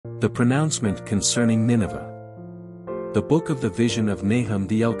The pronouncement concerning Nineveh. The book of the vision of Nahum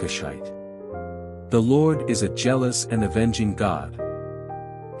the Elkoshite. The Lord is a jealous and avenging God.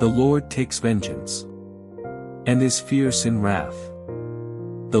 The Lord takes vengeance, and is fierce in wrath.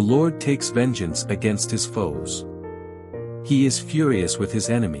 The Lord takes vengeance against his foes. He is furious with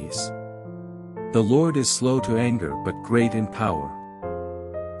his enemies. The Lord is slow to anger but great in power.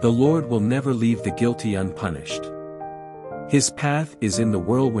 The Lord will never leave the guilty unpunished. His path is in the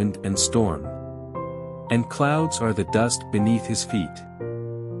whirlwind and storm, and clouds are the dust beneath his feet.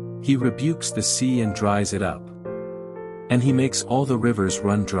 He rebukes the sea and dries it up, and he makes all the rivers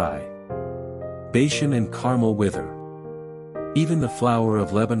run dry. Bashan and Carmel wither. Even the flower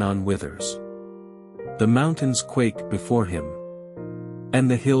of Lebanon withers. The mountains quake before him,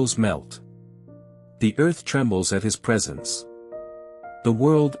 and the hills melt. The earth trembles at his presence. The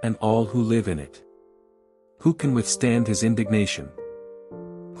world and all who live in it. Who can withstand his indignation?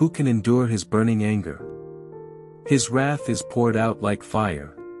 Who can endure his burning anger? His wrath is poured out like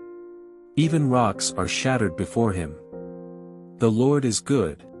fire. Even rocks are shattered before him. The Lord is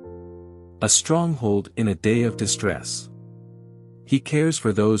good, a stronghold in a day of distress. He cares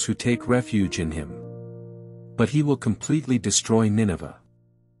for those who take refuge in him. But he will completely destroy Nineveh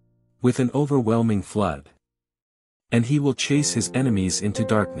with an overwhelming flood. And he will chase his enemies into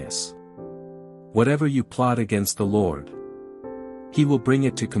darkness. Whatever you plot against the Lord, he will bring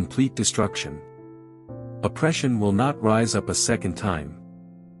it to complete destruction. Oppression will not rise up a second time,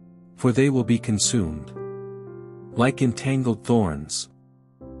 for they will be consumed like entangled thorns,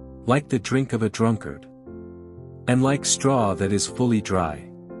 like the drink of a drunkard, and like straw that is fully dry.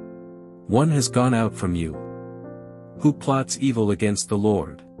 One has gone out from you, who plots evil against the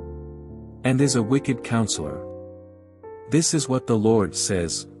Lord, and is a wicked counselor. This is what the Lord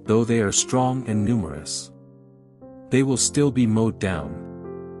says: though they are strong and numerous, they will still be mowed down,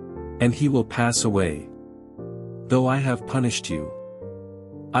 and he will pass away. Though I have punished you,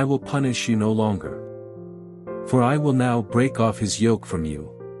 I will punish you no longer. For I will now break off his yoke from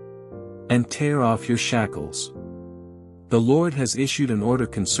you, and tear off your shackles. The Lord has issued an order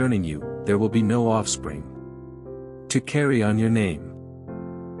concerning you: there will be no offspring to carry on your name.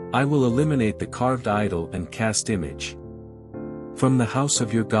 I will eliminate the carved idol and cast image from the house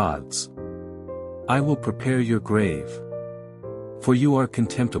of your gods. I will prepare your grave, for you are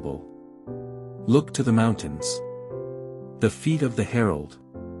contemptible. Look to the mountains, the feet of the herald,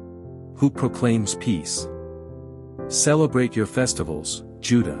 who proclaims peace. Celebrate your festivals,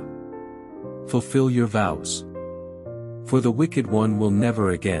 Judah. Fulfill your vows, for the wicked one will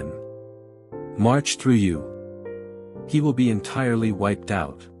never again march through you. He will be entirely wiped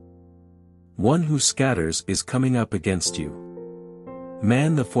out. One who scatters is coming up against you.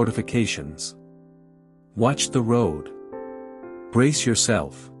 Man the fortifications. Watch the road. Brace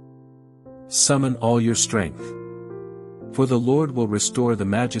yourself. Summon all your strength. For the Lord will restore the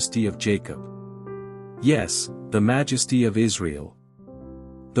majesty of Jacob. Yes, the majesty of Israel.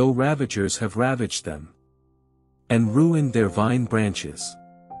 Though ravagers have ravaged them, and ruined their vine branches.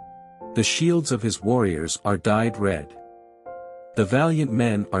 The shields of his warriors are dyed red. The valiant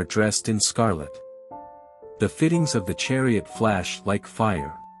men are dressed in scarlet. The fittings of the chariot flash like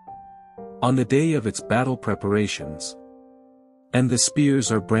fire on the day of its battle preparations. And the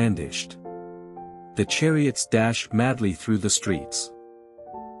spears are brandished. The chariots dash madly through the streets.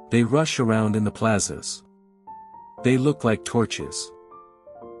 They rush around in the plazas. They look like torches.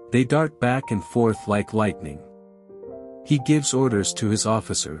 They dart back and forth like lightning. He gives orders to his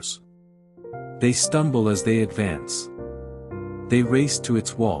officers. They stumble as they advance. They race to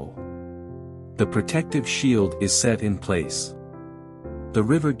its wall. The protective shield is set in place. The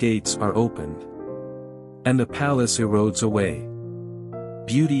river gates are opened, and the palace erodes away.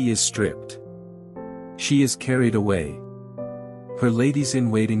 Beauty is stripped. She is carried away. Her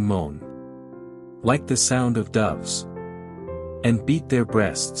ladies-in-waiting moan like the sound of doves, and beat their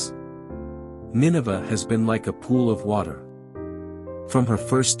breasts. Nineveh has been like a pool of water from her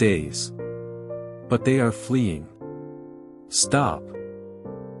first days, but they are fleeing. Stop!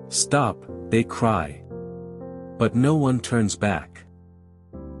 Stop, they cry. But no one turns back.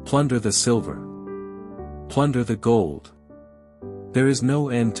 Plunder the silver. Plunder the gold. There is no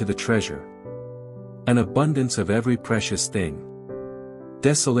end to the treasure. An abundance of every precious thing.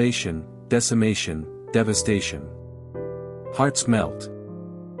 Desolation, decimation, devastation. Hearts melt.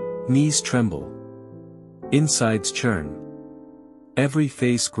 Knees tremble. Insides churn. Every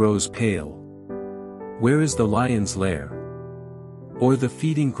face grows pale. Where is the lion's lair? Or the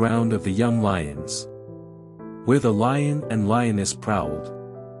feeding ground of the young lions? Where the lion and lioness prowled,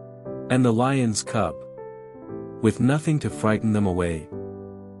 and the lion's cub, with nothing to frighten them away.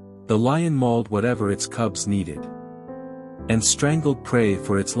 The lion mauled whatever its cubs needed, and strangled prey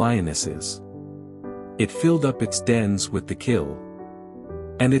for its lionesses. It filled up its dens with the kill,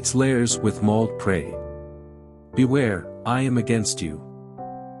 and its lairs with mauled prey. Beware, I am against you.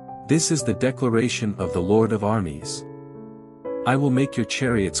 This is the declaration of the Lord of armies. I will make your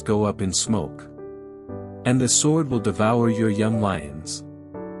chariots go up in smoke, and the sword will devour your young lions.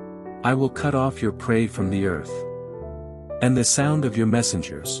 I will cut off your prey from the earth, and the sound of your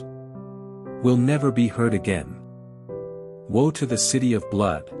messengers will never be heard again. Woe to the city of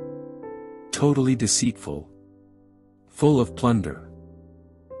blood, totally deceitful, full of plunder,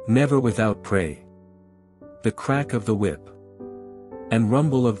 never without prey. The crack of the whip, and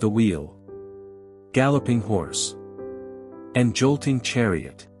rumble of the wheel, galloping horse, and jolting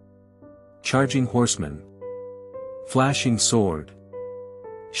chariot, charging horseman, flashing sword,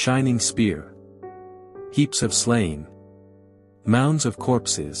 shining spear, heaps of slain, mounds of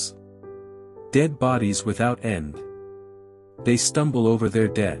corpses, dead bodies without end. They stumble over their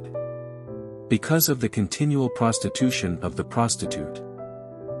dead, because of the continual prostitution of the prostitute,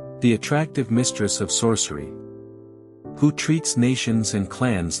 the attractive mistress of sorcery, who treats nations and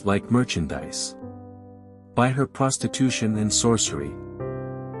clans like merchandise. By her prostitution and sorcery,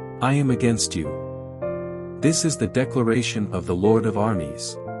 I am against you. This is the declaration of the Lord of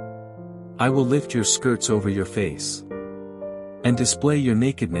armies. I will lift your skirts over your face, and display your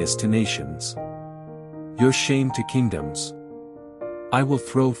nakedness to nations, your shame to kingdoms. I will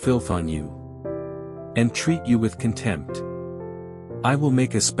throw filth on you, and treat you with contempt. I will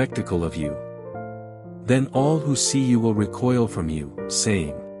make a spectacle of you. Then all who see you will recoil from you,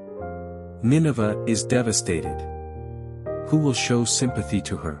 saying, Nineveh is devastated. Who will show sympathy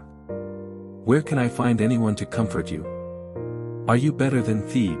to her? Where can I find anyone to comfort you? Are you better than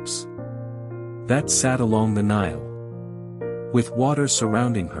Thebes, that sat along the Nile, with water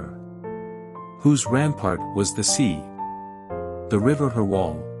surrounding her, whose rampart was the sea, the river her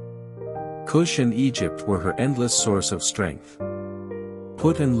wall? Cush and Egypt were her endless source of strength.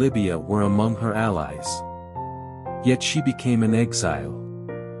 Put and Libya were among her allies. Yet she became an exile.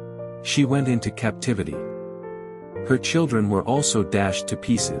 She went into captivity. Her children were also dashed to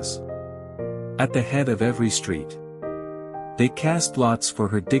pieces. At the head of every street, they cast lots for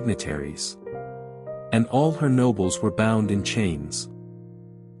her dignitaries, and all her nobles were bound in chains.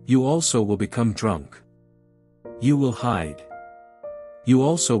 You also will become drunk. You will hide. You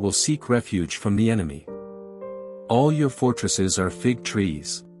also will seek refuge from the enemy. All your fortresses are fig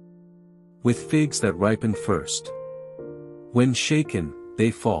trees, with figs that ripen first. When shaken,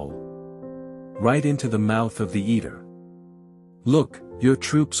 they fall right into the mouth of the eater. Look, your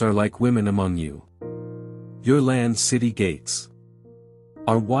troops are like women among you. Your land city gates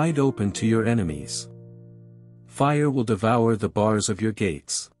are wide open to your enemies. Fire will devour the bars of your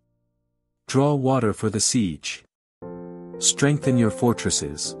gates. Draw water for the siege. Strengthen your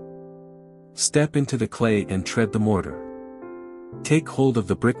fortresses. Step into the clay and tread the mortar. Take hold of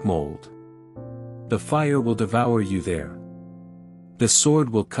the brick mold. The fire will devour you there. The sword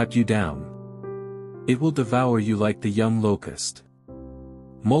will cut you down. It will devour you like the young locust.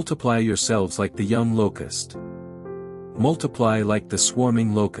 Multiply yourselves like the young locust. Multiply like the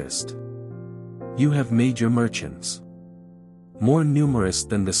swarming locust. You have made your merchants more numerous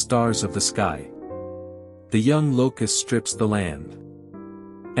than the stars of the sky. The young locust strips the land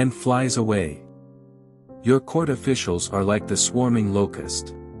and flies away. Your court officials are like the swarming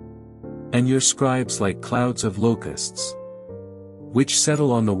locust, and your scribes like clouds of locusts, which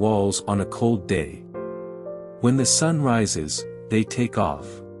settle on the walls on a cold day. When the sun rises, they take off,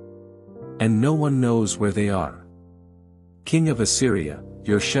 and no one knows where they are. King of Assyria,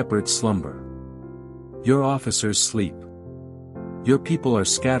 your shepherds slumber. Your officers sleep. Your people are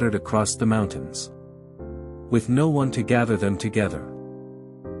scattered across the mountains, with no one to gather them together.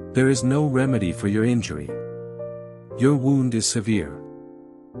 There is no remedy for your injury. Your wound is severe.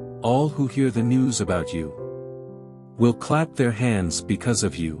 All who hear the news about you will clap their hands because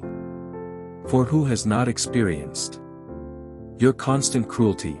of you. For who has not experienced your constant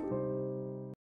cruelty?